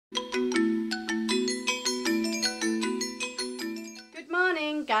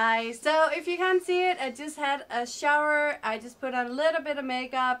guys, so if you can't see it, I just had a shower. I just put on a little bit of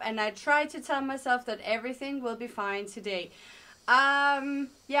makeup and I tried to tell myself that everything will be fine today.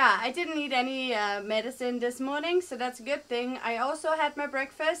 Yeah, I didn't need any medicine this morning, so that's a good thing. I also had my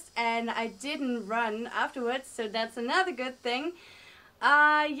breakfast and I didn't run afterwards, so that's another good thing.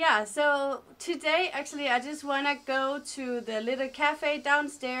 Yeah, so today actually I just want to go to the little cafe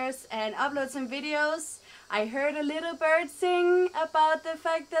downstairs and upload some videos. I heard a little bird sing about the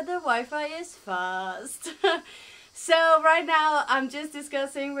fact that the Wi-Fi is fast. So right now I'm just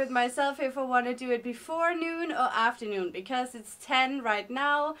discussing with myself if I want to do it before noon or afternoon, because it's 10 right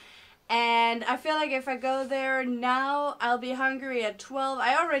now. And I feel like if I go there now, I'll be hungry at 12.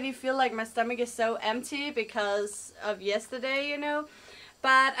 I already feel like my stomach is so empty because of yesterday, you know.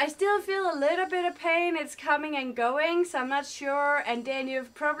 But I still feel a little bit of pain. It's coming and going, so I'm not sure. And then you're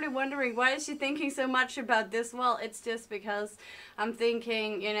probably wondering, why is she thinking so much about this? Well, it's just because I'm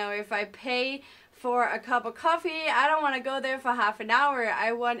thinking, you know, if I pay for a cup of coffee, I don't want to go there for half an hour.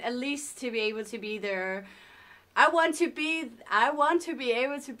 I want at least to be able to be there. I want to be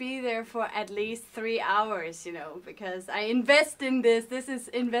able to be there for at least 3 hours, you know, because I invest in this. This is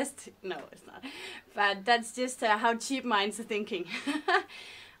no, it's not. But that's just how cheap minds are thinking.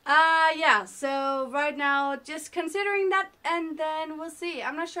 Yeah, so right now just considering that, and then we'll see.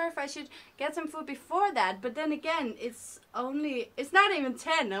 I'm not sure if I should get some food before that, but then again, it's not even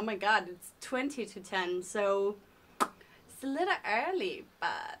 10. Oh my god, it's 20 to 10. So it's a little early,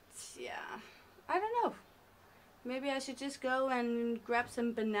 but yeah, I don't know. Maybe I should just go and grab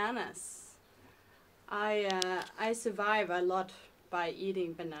some bananas. I survive a lot by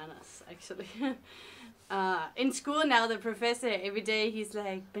eating bananas, actually. In school now, the professor every day, he's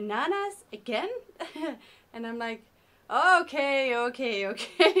like, bananas again? And I'm like, okay.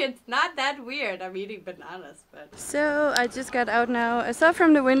 It's not that weird. I'm eating bananas, but. So I just got out now. I saw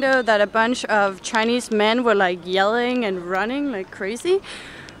from the window that a bunch of Chinese men were like yelling and running like crazy.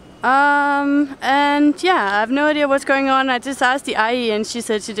 And yeah, I have no idea what's going on. I just asked the IE and she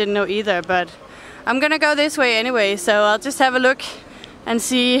said she didn't know either, but I'm gonna go this way anyway, so I'll just have a look and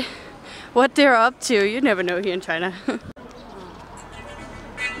see what they're up to. You never know here in China.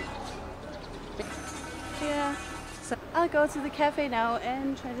 Yeah, so I'll go to the cafe now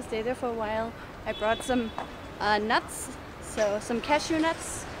and try to stay there for a while. I brought some nuts, so some cashew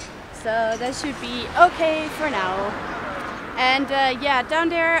nuts, so that should be okay for now. And yeah, down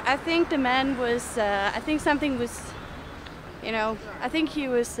there, I think the man was, I think something was, you know, I think he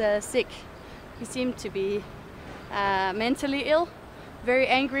was sick. He seemed to be mentally ill, very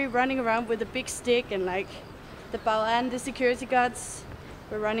angry, running around with a big stick, and like the Bao and the security guards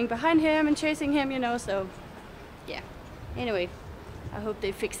were running behind him and chasing him, you know, so yeah. Anyway, I hope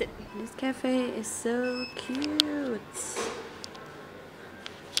they fix it. This cafe is so cute.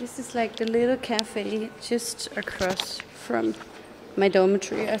 This is like the little cafe just across from my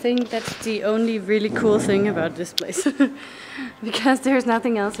dormitory. I think that's the only really cool thing about this place. Because there's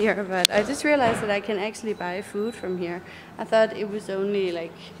nothing else here, but I just realized that I can actually buy food from here. I thought it was only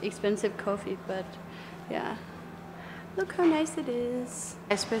like expensive coffee, but yeah. Look how nice it is.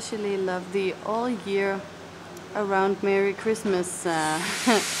 I especially love the all year around Merry Christmas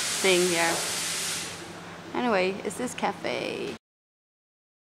thing here. Anyway, it's this cafe.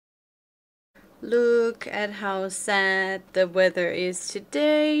 Look at how sad the weather is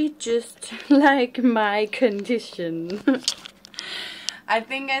today, just like my condition. I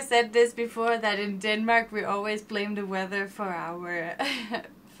think I said this before, that in Denmark we always blame the weather for our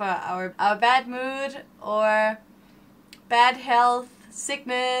our bad mood or bad health,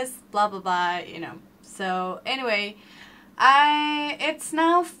 sickness, blah blah blah, you know. So anyway, it's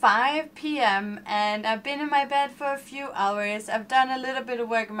now 5 p.m. and I've been in my bed for a few hours. I've done a little bit of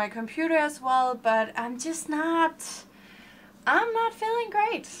work on my computer as well, but I'm not feeling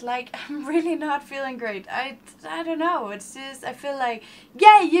great. Like, I'm really not feeling great. I don't know. It's just, I feel like,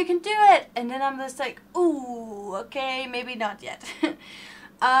 yeah, you can do it. And then I'm just like, ooh, okay, maybe not yet.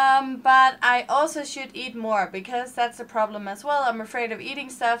 But I also should eat more, because that's a problem as well. I'm afraid of eating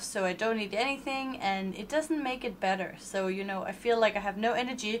stuff, so I don't eat anything, and it doesn't make it better. So, you know, I feel like I have no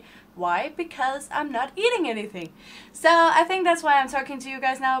energy. Why? Because I'm not eating anything. So I think that's why I'm talking to you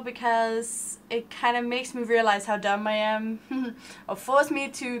guys now, because it kind of makes me realize how dumb I am, or force me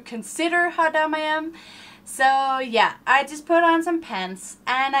to consider how dumb I am. So yeah, I just put on some pants,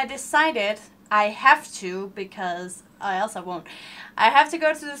 and I decided I have to, because else I won't. I have to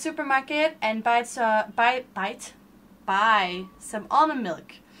go to the supermarket and buy some almond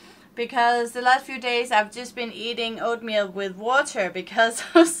milk. because the last few days I've just been eating oatmeal with water because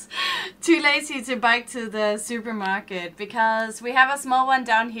I was too lazy to bike to the supermarket, because we have a small one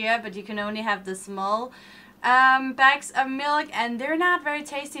down here, but you can only have the small bags of milk, and they're not very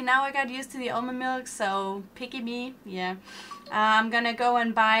tasty. Now I got used to the almond milk, so picky me. Yeah, I'm gonna go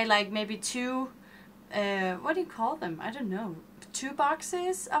and buy like maybe two, what do you call them? I don't know. 2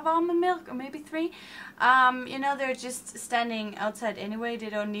 boxes of almond milk, or maybe 3. You know, they're just standing outside anyway, they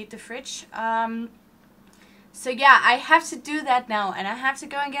don't need the fridge. So yeah, I have to do that now, and I have to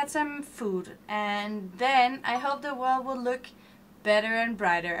go and get some food, and then I hope the world will look better and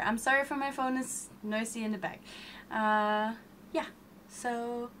brighter. I'm sorry for my phone is noisy in the back. Yeah,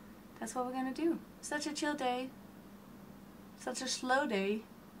 so that's what we're gonna do. Such a chill day, such a slow day.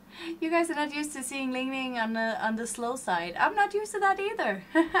 You guys are not used to seeing Lingling on the slow side. I'm not used to that either.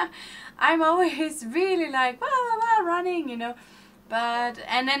 I'm always really like wow, running, you know.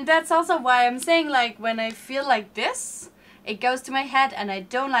 And then that's also why I'm saying, like, when I feel like this, it goes to my head, and I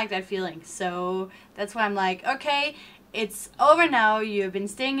don't like that feeling. So that's why I'm like, okay, it's over now. You've been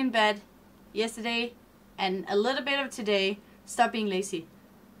staying in bed yesterday and a little bit of today. Stop being lazy.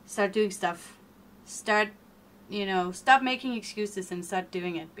 Start doing stuff. Start, you know, stop making excuses and start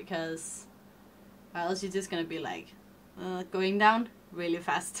doing it, because or else you're just gonna be like going down really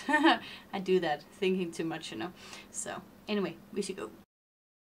fast. I do that, thinking too much, you know. So anyway, we should go.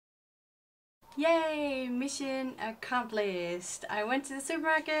 Yay, mission accomplished. I went to the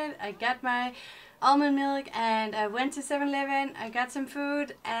supermarket, I got my almond milk, and I went to 7-Eleven, I got some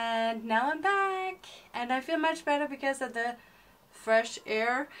food, and now I'm back, and I feel much better because of the fresh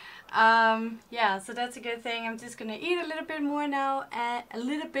air. Yeah, so that's a good thing. I'm just gonna eat a little bit more now,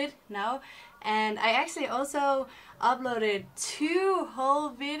 and I actually also uploaded 2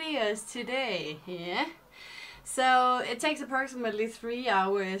 whole videos today. Yeah, so it takes approximately 3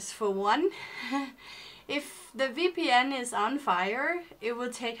 hours for one. If the VPN is on fire, it will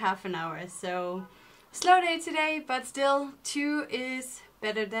take half an hour. So slow day today, but still 2 is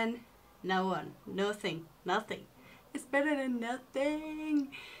better than no one. Nothing. It's better than nothing.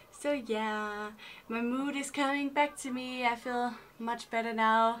 So yeah, my mood is coming back to me. I feel much better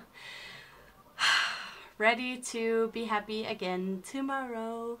now. Ready to be happy again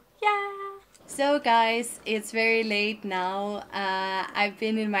tomorrow. Yeah. So guys, it's very late now. I've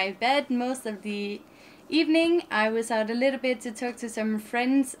been in my bed most of the evening. I was out a little bit to talk to some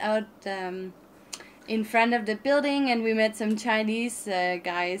friends out in front of the building, and we met some Chinese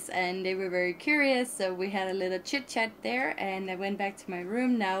guys, and they were very curious, so we had a little chit chat there, and I went back to my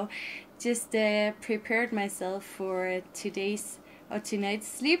room now. Just prepared myself for tonight's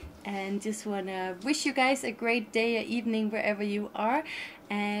sleep, and just wanna wish you guys a great day or evening wherever you are,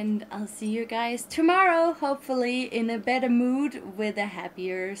 and I'll see you guys tomorrow, hopefully in a better mood with a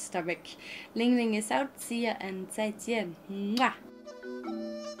happier stomach. Lingling is out. See ya and 再见. Mwah.